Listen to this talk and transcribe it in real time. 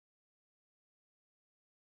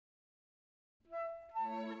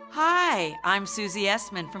Hi, I'm Susie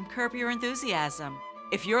Essman from Curb Your Enthusiasm.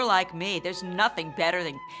 If you're like me, there's nothing better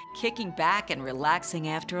than kicking back and relaxing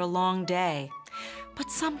after a long day.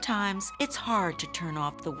 But sometimes it's hard to turn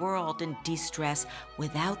off the world and de-stress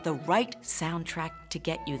without the right soundtrack to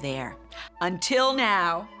get you there. Until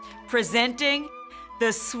now, presenting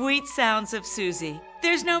The Sweet Sounds of Susie.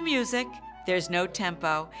 There's no music, there's no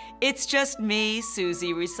tempo. It's just me,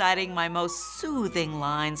 Susie, reciting my most soothing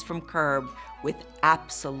lines from Curb with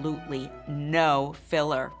absolutely no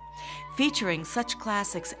filler. Featuring such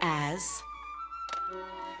classics as,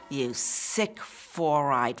 "You sick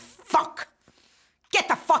four-eyed fuck! Get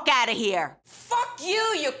the fuck out of here! Fuck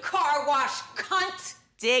you car wash cunt!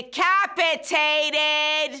 Decapitated!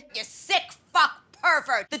 You sick fuck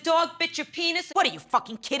pervert! The dog bit your penis? What, are you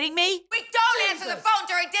fucking kidding me? We don't answer the phone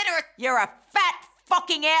during dinner! You're a fat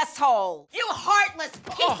fucking asshole! You heartless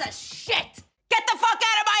piece of shit! Get the fuck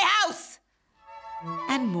out of my house!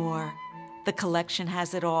 And more. The collection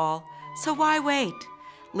has it all, so why wait?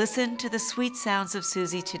 Listen to the sweet sounds of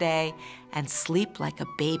Susie today and sleep like a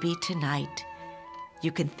baby tonight.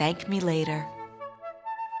 You can thank me later.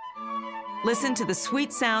 Listen to the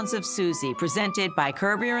sweet sounds of Susie, presented by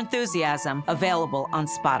Curb Your Enthusiasm, available on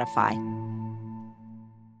Spotify.